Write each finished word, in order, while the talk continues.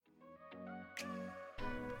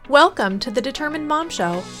Welcome to the Determined Mom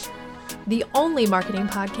Show, the only marketing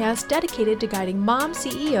podcast dedicated to guiding mom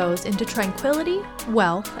CEOs into tranquility,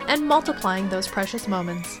 wealth, and multiplying those precious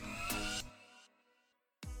moments.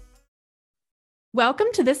 Welcome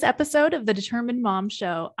to this episode of the Determined Mom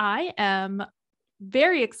Show. I am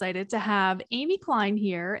very excited to have Amy Klein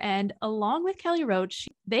here, and along with Kelly Roach,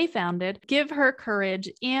 they founded Give Her Courage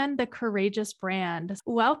and the Courageous brand.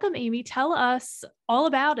 Welcome, Amy. Tell us all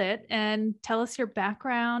about it and tell us your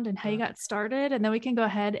background and how you got started, and then we can go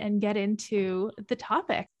ahead and get into the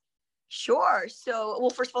topic. Sure. So,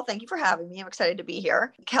 first of all, thank you for having me. I'm excited to be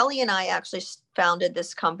here. Kelly and I actually founded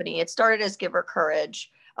this company. It started as Give Her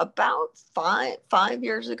Courage about five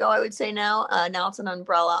years ago, I would say now. Now it's an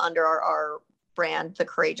umbrella under our brand, the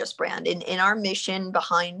Courageous brand. In our mission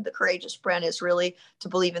behind the Courageous brand is really to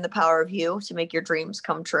believe in the power of you to make your dreams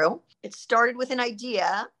come true. It started with an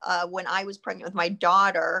idea when I was pregnant with my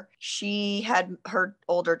daughter. She had her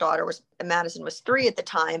older daughter Madison was 3 at the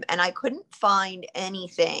time, and I couldn't find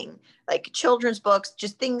anything like children's books,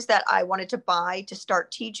 just things that I wanted to buy to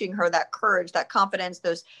start teaching her that courage, that confidence,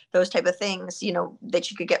 those type of things,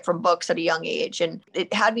 that you could get from books at a young age. And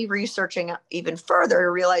it had me researching even further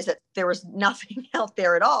to realize that there was nothing out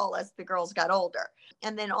there at all as the girls got older.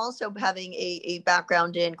 And then also having a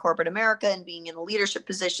background in corporate America and being in a leadership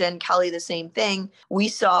position, Kelly, the same thing. We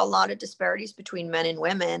saw a lot of disparities between men and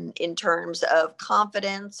women in terms of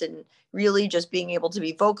confidence and really just being able to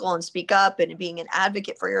be vocal and speak up and being an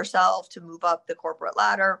advocate for yourself to move up the corporate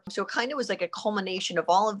ladder. So it kind of was like a culmination of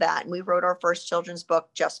all of that. And we wrote our first children's book,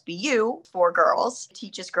 Just Be You, for girls. It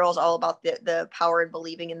teaches girls all about the power in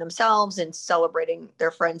believing in themselves and celebrating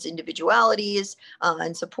their friends' individualities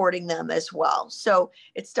and supporting them as well. So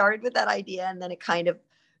it started with that idea, and then it kind of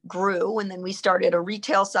grew. And then we started a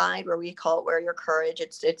retail side where we call it Wear Your Courage.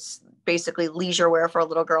 It's basically leisure wear for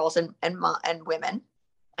little girls and women.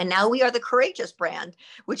 And now we are the Courageous brand,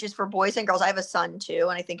 which is for boys and girls. I have a son too,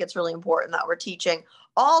 and I think it's really important that we're teaching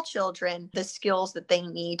all children the skills that they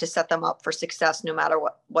need to set them up for success, no matter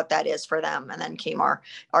what that is for them. And then came our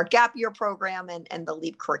gap year program and the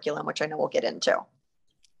LEAP curriculum, which I know we'll get into.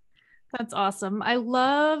 That's awesome. I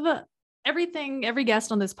love everything. Every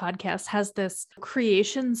guest on this podcast has this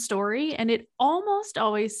creation story, and it almost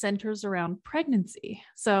always centers around pregnancy.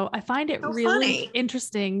 So I find it really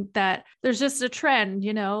interesting that there's just a trend,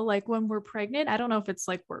 like when we're pregnant, I don't know if it's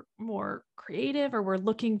like we're more creative or we're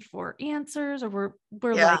looking for answers, or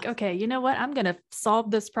we're like, okay, you know what? I'm going to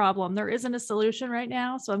solve this problem. There isn't a solution right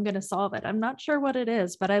now, so I'm going to solve it. I'm not sure what it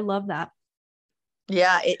is, but I love that.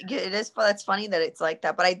 Yeah, it is. That's funny that it's like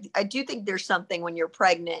that. But I do think there's something when you're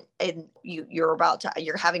pregnant and you're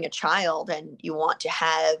having a child and you want to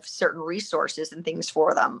have certain resources and things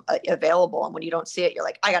for them available. And when you don't see it, you're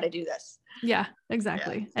like, I got to do this. Yeah,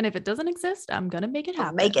 exactly. Yeah. And if it doesn't exist, I'm going to make it happen.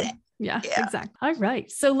 I'm making it. Yeah, exactly. All right.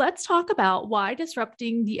 So let's talk about why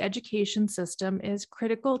disrupting the education system is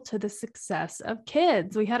critical to the success of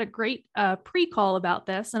kids. We had a great pre-call about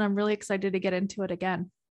this, and I'm really excited to get into it again.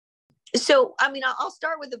 So, I'll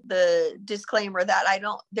start with the disclaimer that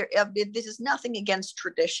this is nothing against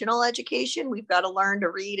traditional education. We've got to learn to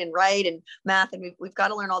read and write and math, and we've got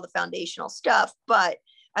to learn all the foundational stuff. But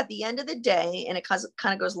at the end of the day, and it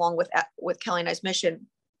kind of goes along with Kelly and I's mission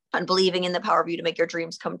on believing in the power of you to make your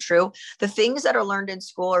dreams come true, the things that are learned in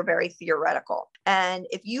school are very theoretical. And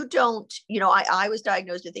if you don't, I was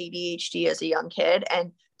diagnosed with ADHD as a young kid,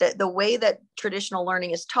 and the way that traditional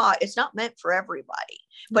learning is taught, it's not meant for everybody.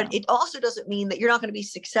 But it also doesn't mean that you're not going to be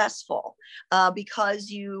successful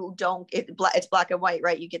because you don't. It's black and white,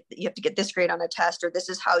 right? You have to get this grade on a test, or this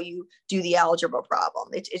is how you do the algebra problem.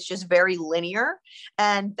 It's just very linear,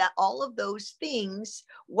 and that all of those things,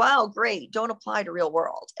 wow, great, don't apply to real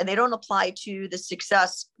world, and they don't apply to the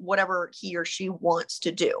success whatever he or she wants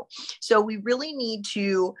to do. So we really need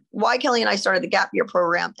to. Why Kelly and I started the Gap Year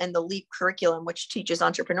program and the LEAP curriculum, which teaches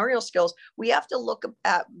entrepreneurial skills. We have to look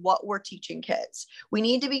at what we're teaching kids. We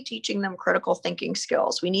need to be teaching them critical thinking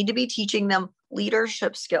skills. We need to be teaching them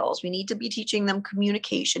leadership skills. We need to be teaching them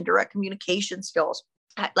direct communication skills,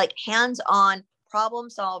 like hands-on problem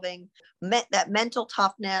solving, that mental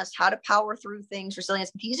toughness, how to power through things,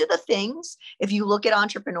 resilience. These are the things, if you look at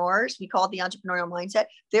entrepreneurs, we call it the entrepreneurial mindset.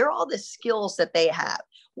 They're all the skills that they have.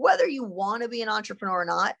 Whether you want to be an entrepreneur or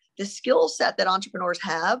not, the skill set that entrepreneurs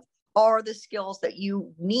have are the skills that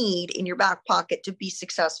you need in your back pocket to be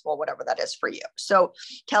successful, whatever that is for you. So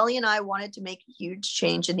Kelly and I wanted to make a huge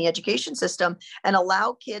change in the education system and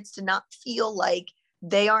allow kids to not feel like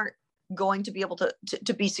they aren't going to be able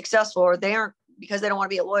to be successful, or they aren't, because they don't want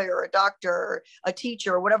to be a lawyer or a doctor or a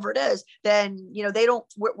teacher or whatever it is, then, they don't,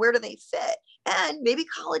 where do they fit? and maybe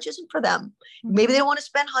college isn't for them. Mm-hmm. Maybe they don't want to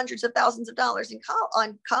spend hundreds of thousands of dollars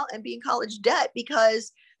and be in college debt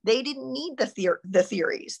because they didn't need the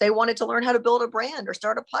theories. They wanted to learn how to build a brand or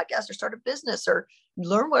start a podcast or start a business or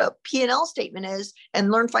learn what a P&L statement is and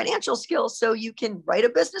learn financial skills so you can write a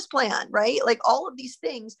business plan, right? Like all of these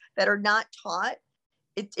things that are not taught.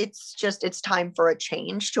 It's time for a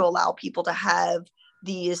change to allow people to have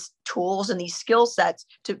these tools and these skill sets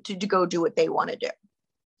to go do what they want to do.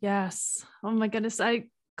 Yes. Oh my goodness. I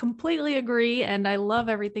completely agree. And I love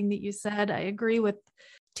everything that you said. I agree with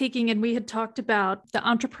and we had talked about the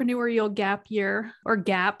entrepreneurial gap year or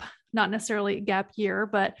gap, not necessarily a gap year,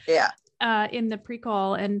 but in the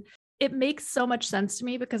pre-call. And it makes so much sense to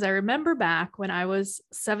me because I remember back when I was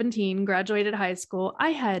 17, graduated high school,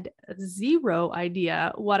 I had zero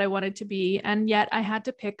idea what I wanted to be. And yet I had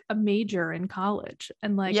to pick a major in college.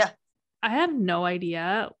 And I have no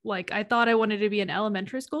idea. Like, I thought I wanted to be an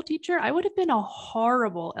elementary school teacher. I would have been a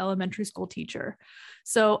horrible elementary school teacher.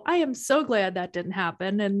 So I am so glad that didn't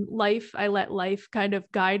happen. And I let life kind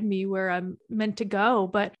of guide me where I'm meant to go.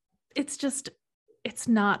 But it's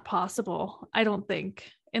not possible, I don't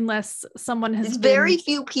think, unless someone has very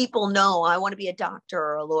few people know I want to be a doctor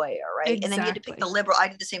or a lawyer, right? Exactly. And then you had to pick the liberal. I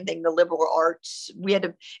did the same thing, the liberal arts. We had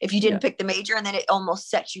to, if you didn't pick the major, and then it almost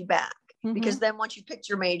sets you back. Because then once you picked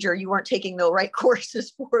your major, you weren't taking the right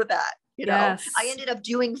courses for that. Yes. I ended up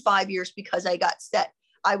doing 5 years because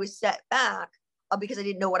I was set back because I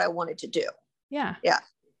didn't know what I wanted to do. Yeah. Yeah.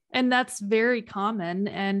 And that's very common.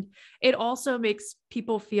 And it also makes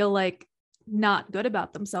people feel like not good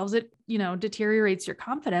about themselves. It, deteriorates your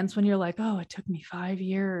confidence when you're like, oh, it took me 5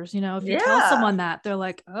 years. If you tell someone that, they're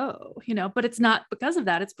like, oh, but it's not because of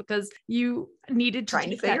that. It's because you needed to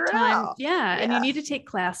take that time. Yeah. And you need to take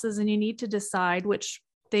classes and you need to decide which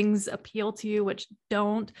things appeal to you, which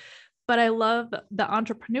don't. But I love the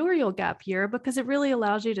entrepreneurial gap year because it really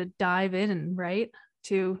allows you to dive in, right?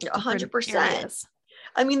 To 100%. Areas.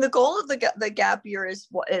 I mean, the goal of the gap year is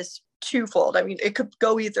twofold. I mean, it could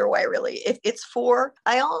go either way, really. If it's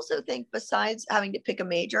I also think besides having to pick a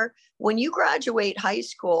major, when you graduate high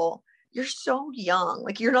school, you're so young.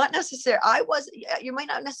 Like you're not necessarily, you might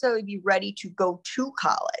not necessarily be ready to go to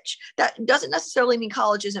college. That doesn't necessarily mean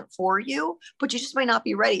college isn't for you, but you just might not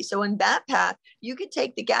be ready. So in that path, you could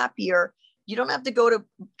take the gap year. You don't have to go to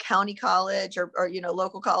county college or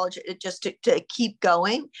local college just to keep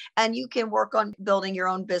going. And you can work on building your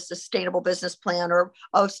own sustainable business plan or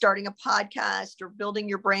of starting a podcast or building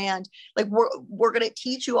your brand. Like we're going to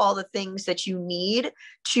teach you all the things that you need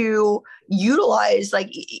to utilize,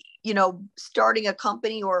 like, starting a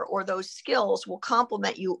company or those skills will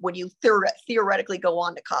complement you when you theoretically go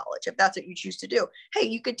on to college. If that's what you choose to do, hey,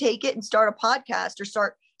 you could take it and start a podcast or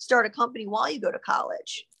start a company while you go to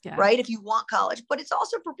college. Yeah. Right. If you want college, but it's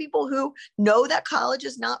also for people who know that college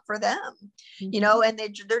is not for them, and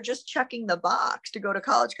they're just checking the box to go to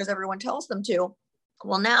college because everyone tells them to.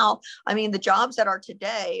 Well, now, I mean, the jobs that are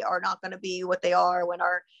today are not going to be what they are when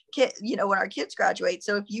our kids graduate.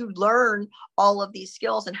 So if you learn all of these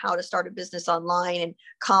skills and how to start a business online and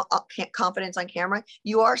confidence on camera,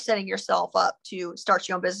 you are setting yourself up to start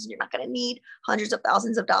your own business. You're not going to need hundreds of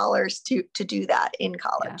thousands of dollars to do that in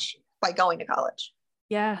college by going to college.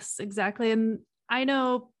 Yes, exactly. And I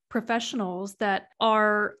know professionals that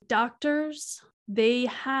are doctors. They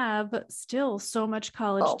have still so much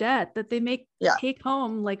college debt that they take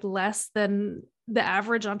home like less than the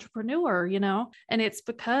average entrepreneur, and it's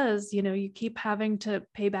because, you keep having to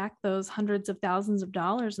pay back those hundreds of thousands of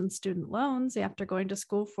dollars in student loans after going to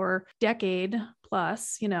school for a decade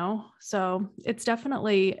plus, so it's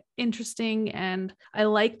definitely interesting. And I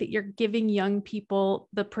like that you're giving young people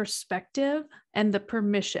the perspective and the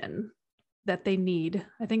permission that they need.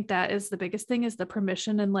 I think that is the biggest thing, is the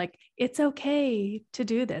permission, and like, it's okay to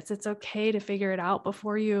do this. It's okay to figure it out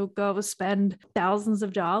before you go spend thousands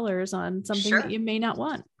of dollars on something that you may not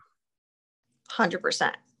want.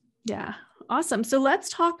 100%. Yeah. Awesome. So let's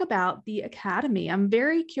talk about the academy. I'm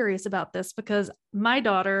very curious about this because my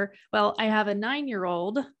daughter, I have a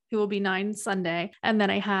 9-year-old who will be 9 Sunday. And then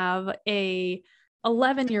I have a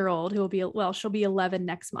 11-year-old who will be, she'll be 11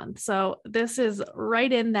 next month. So this is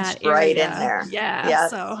right in that area. Right in there. Yeah.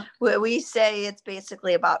 Yes. So we say it's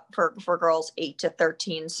basically about for girls 8 to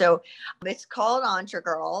 13. So it's called Entre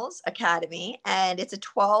Girls Academy, and it's a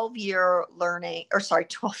 12-month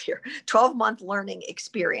learning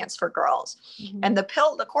experience for girls. Mm-hmm. And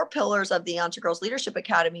the core pillars of the Entre Girls Leadership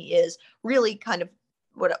Academy is really kind of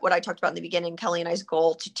what I talked about in the beginning, Kelly and I's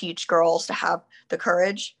goal to teach girls to have the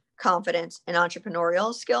courage, confidence, and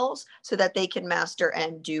entrepreneurial skills so that they can master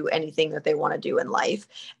and do anything that they want to do in life.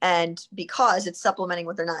 And because it's supplementing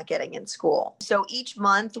what they're not getting in school. So each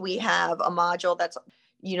month we have a module that's,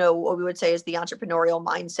 what we would say is the entrepreneurial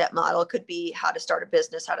mindset model. It could be how to start a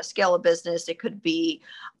business, how to scale a business. It could be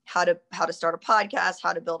how to start a podcast,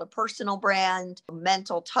 how to build a personal brand,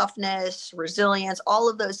 mental toughness, resilience, all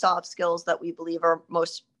of those soft skills that we believe are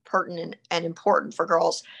most pertinent and important for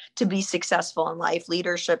girls to be successful in life,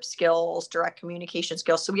 leadership skills, direct communication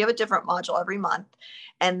skills. So we have a different module every month,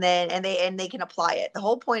 and they can apply it. The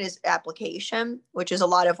whole point is application, which is a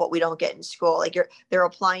lot of what we don't get in school. Like they're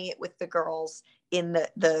applying it with the girls in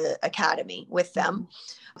the academy with them.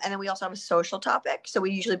 And then we also have a social topic. So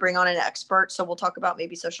we usually bring on an expert. So we'll talk about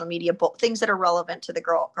maybe social media, things that are relevant to the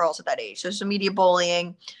girls at that age. Social media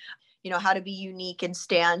bullying, how to be unique and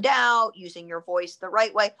stand out, using your voice the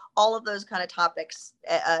right way, all of those kind of topics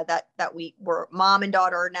that we were mom and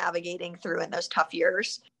daughter are navigating through in those tough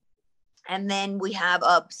years. And then we have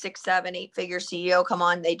a 6, 7, 8-figure CEO come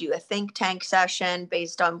on. They do a think tank session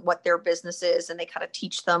based on what their business is, and they kind of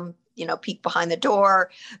teach them, peek behind the door.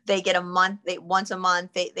 They get once a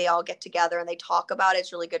month, they all get together and they talk about it.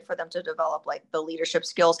 It's really good for them to develop like the leadership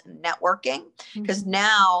skills and networking, because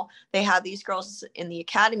now they have these girls in the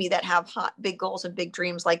academy that have big goals and big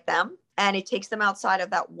dreams like them. And it takes them outside of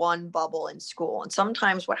that one bubble in school. And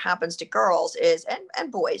sometimes what happens to girls is,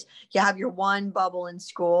 and boys, you have your one bubble in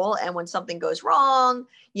school. And when something goes wrong,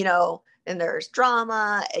 and there's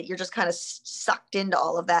drama, you're just kind of sucked into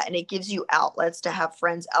all of that. And it gives you outlets to have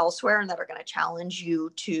friends elsewhere and that are going to challenge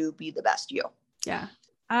you to be the best you. Yeah,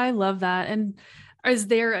 I love that. And is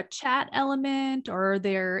there a chat element, or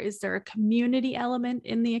is there a community element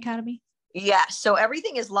in the academy? Yeah. So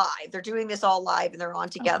everything is live. They're doing this all live and they're on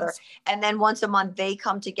together. Awesome. And then once a month, they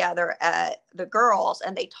come together at the girls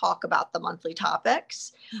and they talk about the monthly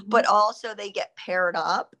topics, but also they get paired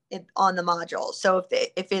up on the modules. So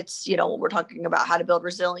if it's, we're talking about how to build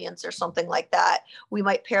resilience or something like that, we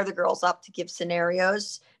might pair the girls up to give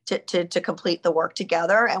scenarios to complete the work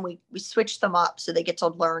together. And we switch them up so they get to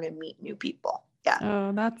learn and meet new people. Yeah.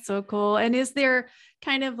 Oh, that's so cool. And is there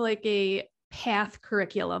kind of like a path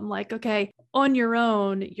curriculum, like, okay, on your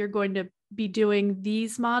own, you're going to be doing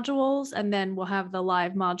these modules and then we'll have the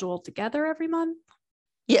live module together every month?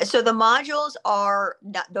 Yeah. So the modules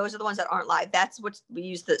those are the ones that aren't live. That's what we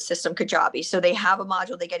use the system Kajabi. So they have a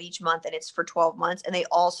module they get each month and it's for 12 months. And they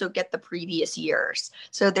also get the previous years.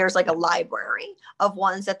 So there's like a library of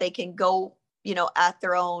ones that they can go, at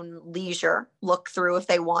their own leisure, look through if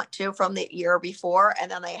they want to from the year before.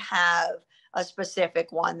 And then they have a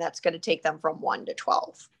specific one that's going to take them from 1 to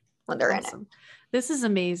 12 when they're in it. This is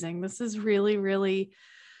amazing. This is really, really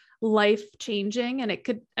life-changing. And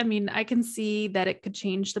I can see that it could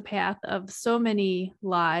change the path of so many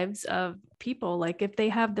lives of people. Like if they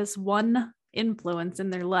have this one influence in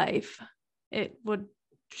their life, it would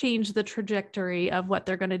change the trajectory of what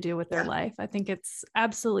they're going to do with their life. I think it's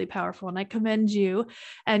absolutely powerful. And I commend you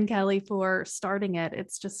and Kelly for starting it.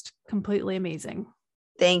 It's just completely amazing.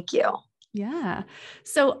 Thank you. Yeah.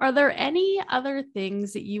 So are there any other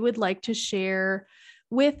things that you would like to share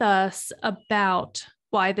with us about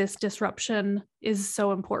why this disruption is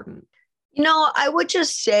so important? I would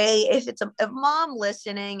just say if it's a mom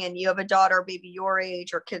listening and you have a daughter, maybe your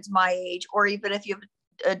age or kids my age, or even if you have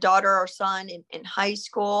a daughter or son in high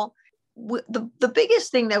school, the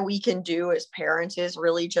biggest thing that we can do as parents is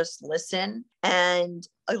really just listen and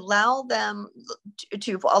allow them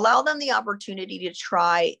the opportunity to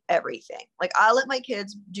try everything. Like I let my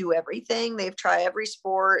kids do everything. They've tried every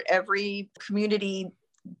sport, every community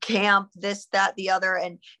camp, this, that, the other,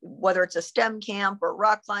 and whether it's a STEM camp or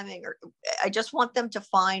rock climbing, or I just want them to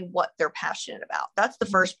find what they're passionate about. That's the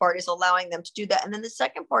first part, is allowing them to do that. And then the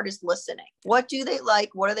second part is listening. What do they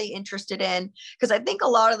like? What are they interested in? Because I think a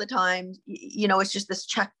lot of the time, it's just this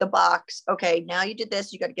check the box. Okay, now you did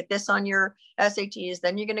this, you got to get this on your SATs,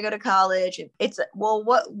 then you're going to go to college. And it's, well,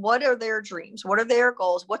 what are their dreams? What are their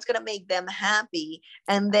goals? What's going to make them happy?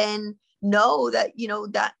 And then know that,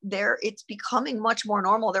 it's becoming much more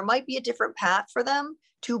normal. There might be a different path for them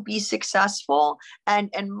to be successful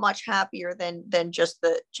and much happier than just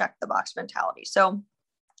the check the box mentality. So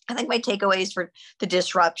I think my takeaways for the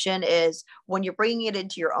disruption is when you're bringing it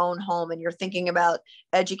into your own home and you're thinking about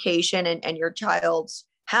education and your child's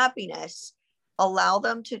happiness, allow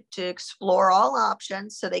them to explore all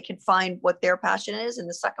options so they can find what their passion is. And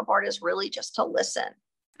the second part is really just to listen.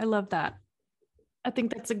 I love that. I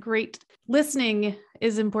think that's listening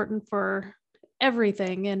is important for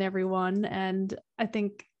everything and everyone. And I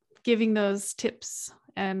think giving those tips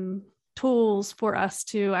and tools for us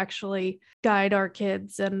to actually guide our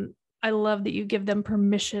kids. And I love that you give them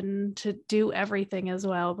permission to do everything as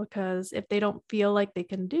well, because if they don't feel like they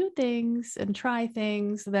can do things and try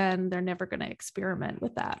things, then they're never going to experiment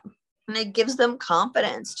with that. And it gives them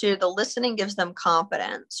confidence too. The listening gives them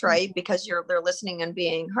confidence, right? Because they're listening and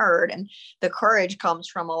being heard. And the courage comes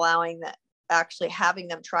from allowing that, actually having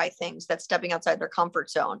them try things, that's stepping outside their comfort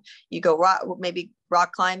zone. You go maybe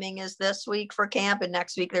rock climbing is this week for camp, and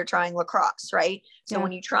next week they're trying lacrosse, right? So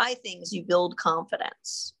when you try things, you build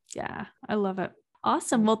confidence. Yeah, I love it.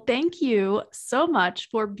 Awesome. Well, thank you so much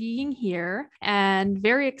for being here, and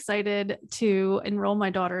very excited to enroll my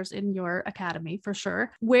daughters in your academy for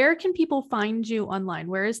sure. Where can people find you online?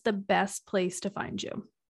 Where is the best place to find you?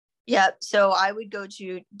 Yeah, so I would go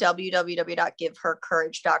to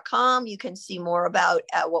www.givehercourage.com. You can see more about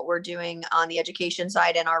what we're doing on the education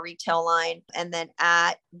side and our retail line, and then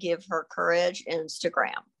at Give Her Courage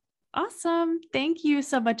Instagram. Awesome. Thank you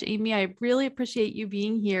so much, Amy. I really appreciate you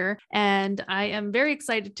being here. And I am very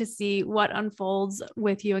excited to see what unfolds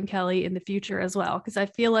with you and Kelly in the future as well, because I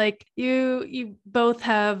feel like you both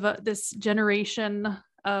have this generation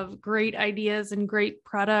of great ideas and great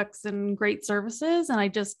products and great services. And I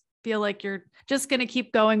just feel like you're just going to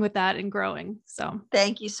keep going with that and growing. So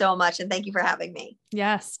thank you so much. And thank you for having me.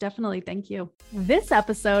 Yes, definitely. Thank you. This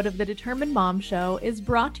episode of the Determined Mom Show is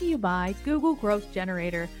brought to you by Google Growth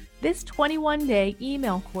Generator. This 21-day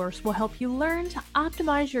email course will help you learn to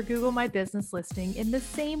optimize your Google My Business listing in the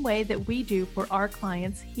same way that we do for our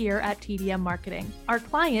clients here at TDM Marketing. Our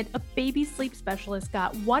client, a baby sleep specialist,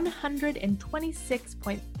 got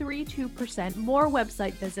 126.32% more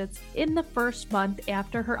website visits in the first month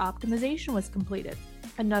after her optimization was completed.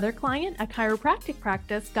 Another client, a chiropractic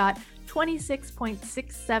practice, got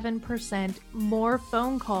 26.67% more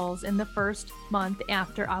phone calls in the first month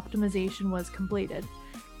after optimization was completed.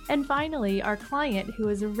 And finally, our client, who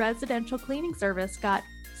is a residential cleaning service, got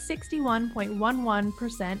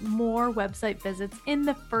 61.11% more website visits in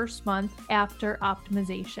the first month after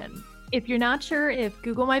optimization. If you're not sure if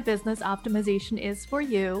Google My Business optimization is for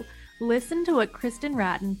you, listen to what Kristen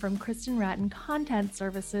Ratton from Kristen Ratton Content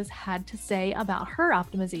Services had to say about her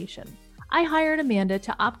optimization. I hired Amanda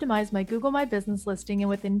to optimize my Google My Business listing, and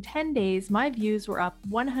within 10 days, my views were up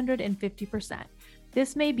 150%.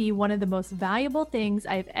 This may be one of the most valuable things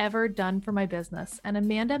I've ever done for my business, and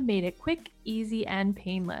Amanda made it quick, easy, and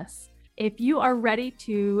painless. If you are ready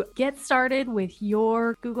to get started with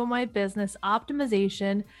your Google My Business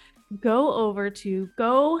optimization, go over to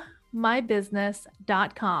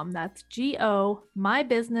gomybusiness.com. That's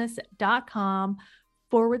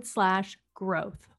gomybusiness.com/growth.